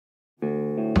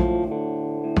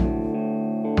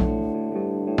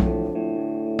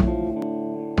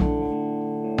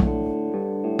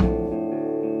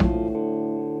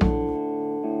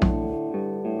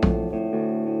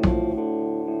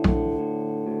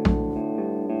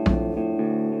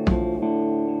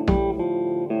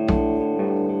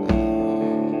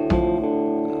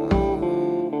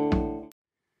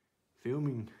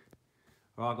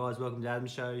Alright guys, welcome to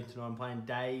Adam's Show. Tonight I'm playing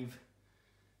Dave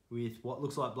with what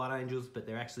looks like Blood Angels, but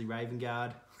they're actually Raven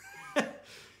Guard.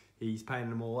 He's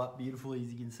painted them all up beautifully,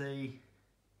 as you can see.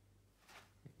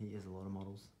 He has a lot of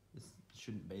models. This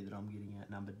shouldn't be that I'm getting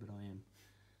outnumbered, but I am.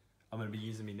 I'm going to be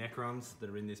using my Necrons that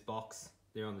are in this box.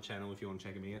 They're on the channel if you want to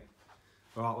check them out.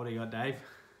 Alright, what do you got, Dave?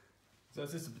 So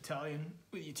it's just a battalion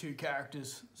with your two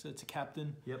characters. So it's a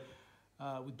captain. Yep.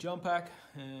 With jump pack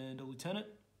and a lieutenant.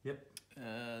 Yep.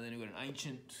 Then we've got an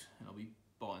ancient, and I'll be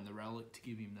buying the relic to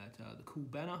give him that the cool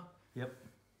banner. Yep.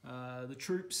 The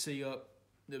troops, so you got,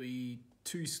 there'll be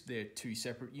two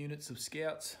separate units of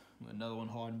scouts. Another one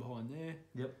hiding behind there.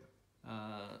 Yep.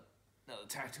 Another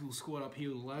tactical squad up here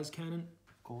with a las cannon.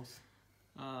 Of course.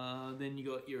 Then you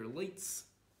got your elites,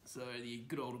 so the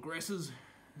good old aggressors.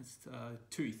 It's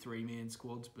 2 3-man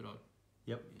squads, but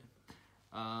Yep.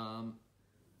 Yeah.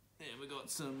 And we got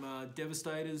some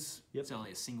devastators. Yep. It's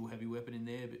only a single heavy weapon in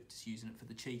there, but just using it for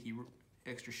the cheeky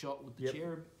extra shot with the Yep.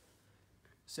 cherub.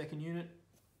 Second unit,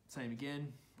 same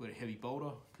again. We've got a heavy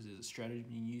bolter because there's a strategy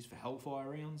being used for hellfire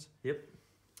rounds. Yep.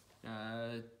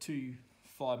 2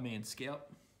 5-man scout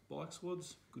bike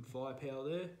squads. Good firepower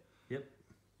there. Yep.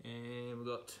 And we've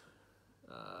got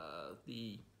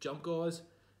the jump guys.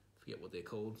 Forget what they're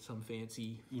called. Some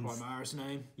fancy Primaris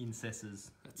name.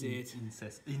 Incessors. That's it.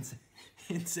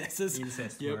 Incessors.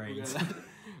 Incest Yep, Marines. we got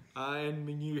And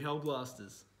my new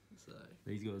Hellblasters. So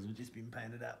These guys have just been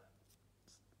painted up.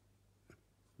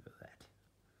 Look at that.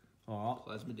 Alright.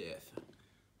 Plasma Death.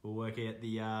 We'll work out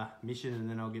the mission and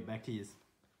then I'll get back to you.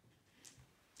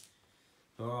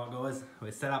 Alright guys,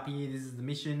 we're set up here. This is the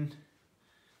mission.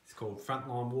 It's called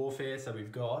Frontline Warfare. So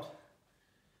we've got,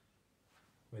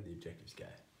 where'd the objectives go?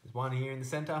 There's one here in the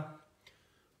centre,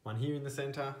 one here in the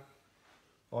centre.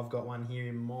 I've got one here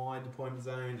in my deployment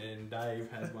zone and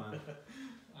Dave has one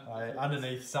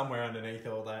underneath, somewhere underneath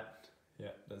all that.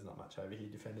 Yeah, there's not much over here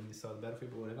defending this side of the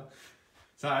battlefield or whatever.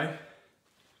 So,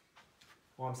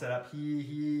 I'm set up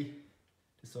here,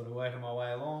 just sort of working my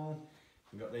way along.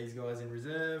 We've got these guys in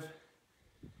reserve.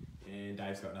 And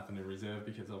Dave's got nothing in reserve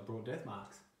because I've brought death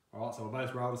marks. Alright, so we'll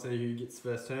both roll to see who gets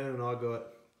first turn, and I got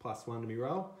 +1 to me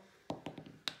roll.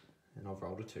 And I've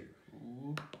rolled a 2.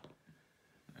 Ooh.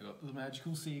 I got the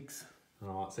magical 6.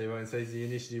 Alright, so everyone sees the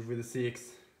initiative with a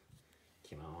 6.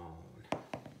 Come on.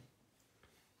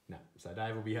 No, so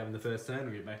Dave will be having the first turn.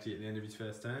 We'll get back to you at the end of his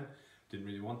first turn. Didn't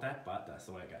really want that, but that's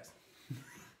the way it goes.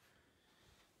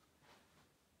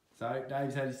 So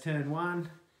Dave's had his turn 1.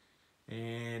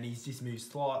 And he's just moved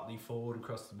slightly forward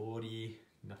across the board here.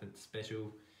 Nothing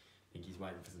special. I think he's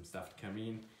waiting for some stuff to come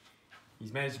in.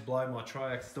 He's managed to blow my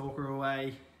Triax Stalker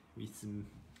away with some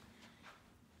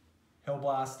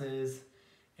Hellblasters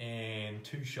and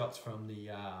 2 shots from the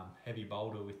heavy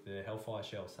boulder with the Hellfire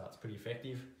shell, so it's pretty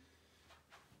effective.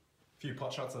 A few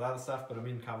pot shots of other stuff, but I'm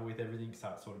in cover with everything,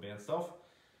 so it sort of bounced off.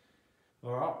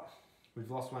 Alright,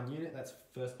 we've lost 1 unit, that's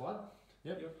first blood.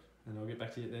 Yep. And I'll get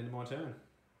back to you at the end of my turn.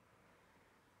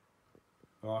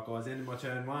 Alright guys, end of my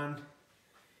turn 1.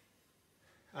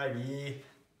 Over here,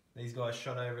 these guys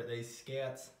shot over at these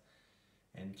scouts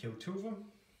and killed 2 of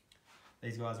them.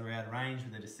 These guys were out of range,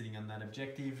 but they're just sitting on that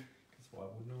objective, because why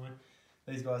wouldn't I?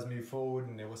 These guys moved forward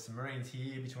and there were some Marines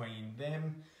here between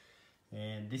them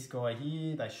and this guy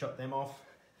here. They shot them off.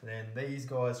 Then these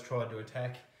guys tried to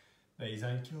attack. These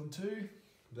only killed 2.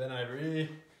 Then over here,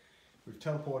 we've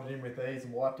teleported in with these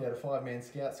and wiped out a 5-man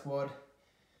scout squad.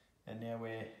 And now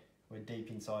we're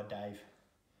deep inside Dave,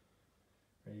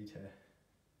 ready to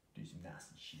do some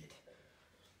nasty shit.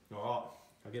 Alright,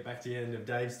 I'll get back to the end of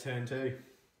Dave's turn 2.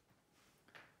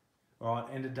 Alright,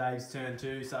 end of Dave's turn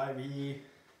 2. So over here,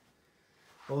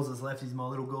 all that's left is my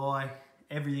little guy.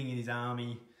 Everything in his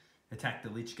army attacked the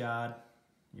Lich Guard.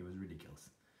 It was ridiculous.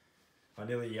 I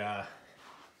nearly got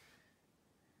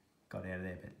out of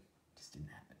there, but it just didn't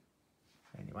happen.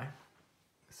 Anyway,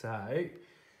 so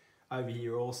over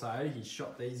here also, he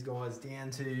shot these guys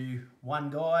down to 1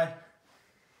 guy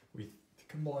with the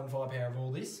combined firepower of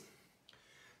all this.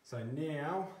 So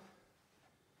now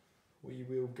we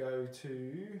will go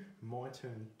to my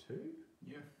turn 2.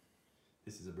 Yeah.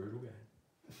 This is a brutal game.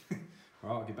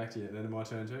 Alright, I'll get back to you at the end of my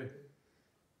turn 2.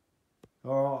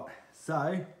 Alright,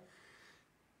 so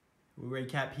we'll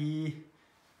recap here.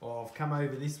 I've come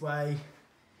over this way,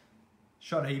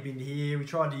 shot a heap into here. We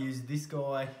tried to use this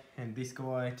guy and this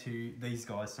guy to, these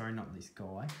guys, sorry, not this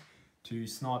guy, to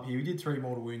snipe here. We did 3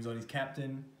 mortal wounds on his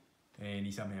captain and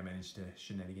he somehow managed to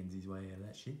shenanigans his way out of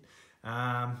that shit.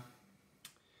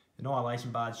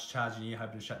 Annihilation barge charging here,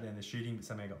 hoping to shut down the shooting, but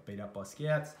somehow got beat up by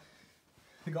scouts.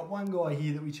 We got 1 guy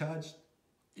here that we charged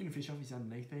in a fish off. He's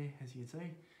underneath there, as you can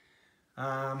see.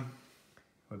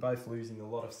 we're both losing a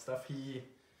lot of stuff here.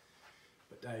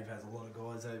 But Dave has a lot of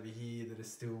guys over here that are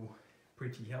still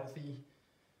pretty healthy.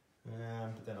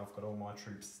 But then I've got all my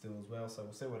troops still as well. So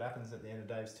we'll see what happens at the end of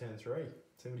Dave's turn 3.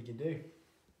 See what he can do.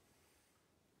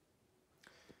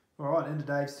 Alright, end of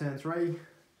Dave's turn 3.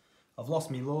 I've lost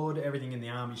me lord. Everything in the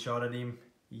army shot at him.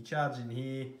 He charged in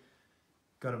here.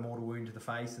 Got a mortal wound to the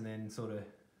face and then sort of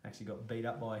actually got beat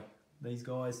up by these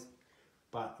guys.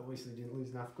 But obviously didn't lose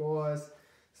enough guys.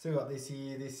 Still got this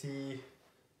here,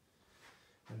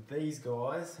 and these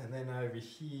guys. And then over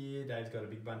here, Dave's got a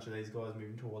big bunch of these guys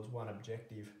moving towards one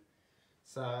objective.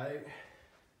 So,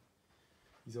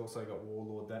 he's also got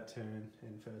Warlord that turn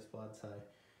and First Blood, so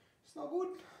it's not good.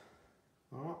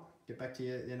 Alright, get back to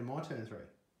you at the end of my turn 3.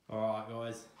 Alright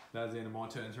guys, that was the end of my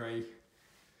turn 3.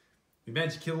 We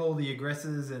managed to kill all the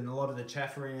aggressors and a lot of the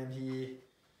chaff around here.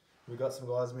 We've got some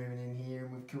guys moving in here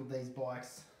and we've killed these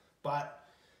bikes. But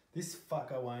this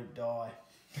fucker won't die.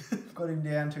 Got him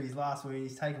down to his last wound,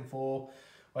 he's taken 4.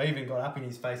 I even got up in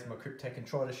his face with my Cryptek and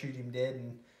tried to shoot him dead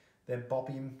and then bop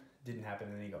him. Didn't happen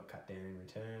and he got cut down in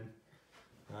return.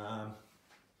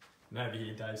 And over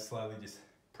here Dave's slowly just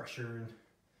pressuring,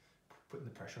 putting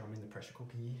the pressure on in the pressure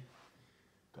cooker here.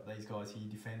 Got these guys here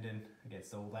defending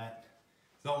against all that.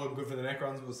 It's not looking good for the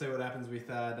Necrons. We'll see what happens with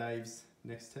Dave's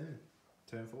next turn.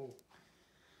 Turn 4.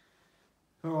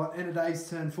 Alright, end of Dave's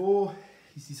turn 4.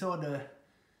 He's decided to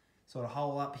sort of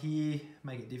hole up here,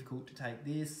 make it difficult to take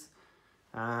this.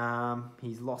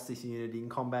 He's lost this unit in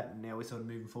combat and now we're sort of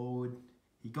moving forward.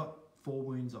 He got 4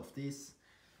 wounds off this,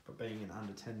 but being an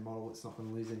under 10 model, it's not going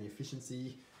to lose any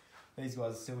efficiency. These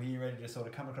guys are still here, ready to sort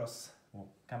of come across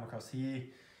here,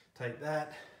 take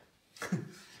that.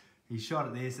 He shot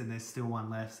at this and there's still one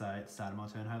left, so at the start of my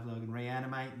turn, hopefully I can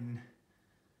reanimate and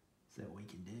see what we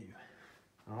can do.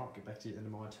 Alright, get back to you at the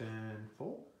end of my turn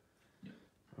 4. Yep.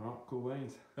 Alright, cool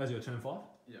beans. That was your turn 5?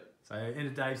 Yep. So end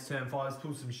of Dave's turn 5, he's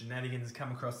pulled some shenanigans,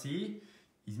 come across here.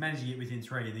 He's managed to get within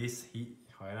 3 of this.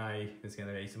 I know there's going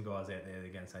to be some guys out there that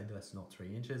are going to say that's not 3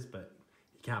 inches, but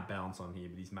he can't balance on here,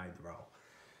 but he's made the roll.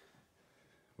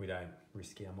 We don't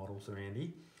risk our models around here.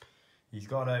 He's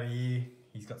got over here,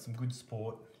 he's got some good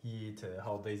support here to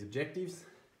hold these objectives.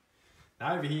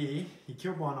 Now over here, he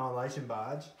killed my Annihilation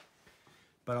Barge,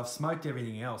 but I've smoked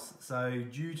everything else. So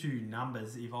due to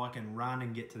numbers, if I can run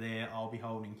and get to there, I'll be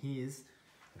holding his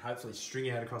and hopefully string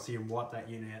out across here and wipe that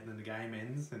unit out and then the game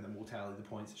ends and then we'll tally the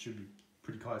points. It should be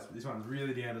pretty close, but this one's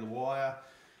really down to the wire.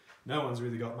 No one's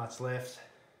really got much left.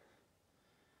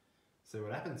 See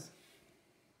what happens.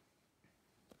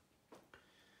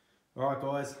 Alright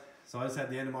guys, so I just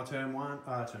had the end of my turn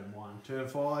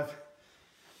 5.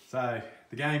 So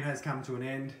the game has come to an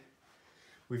end.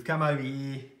 We've come over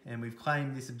here and we've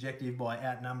claimed this objective by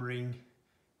outnumbering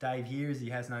Dave here as he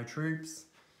has no troops.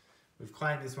 We've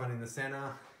claimed this one in the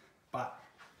centre, but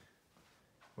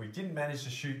we didn't manage to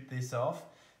shoot this off.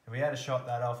 If we had a shot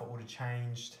that off, it would have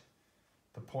changed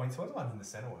the points. What's the one in the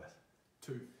centre worth?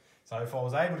 2. So if I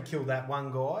was able to kill that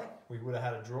one guy, we would have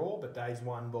had a draw, but Dave's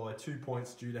won by 2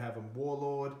 points due to having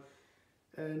Warlord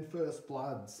and First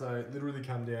Blood. So it literally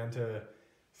come down to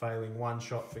failing 1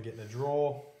 shot for getting a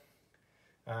draw.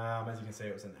 As you can see,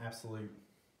 it was an absolute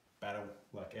battle.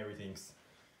 Like everything's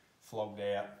flogged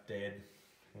out, dead,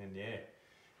 and yeah.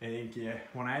 Anything you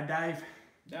want to add, Dave?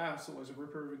 Nah, it's always a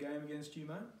ripper of a game against you,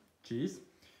 mate. Cheers.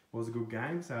 Was a good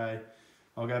game. So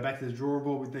I'll go back to the drawing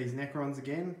board with these Necrons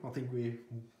again. I think we're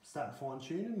starting to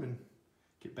fine-tune them and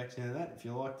get back to that. If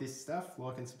you like this stuff,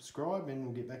 like and subscribe, and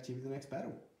we'll get back to you with the next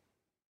battle.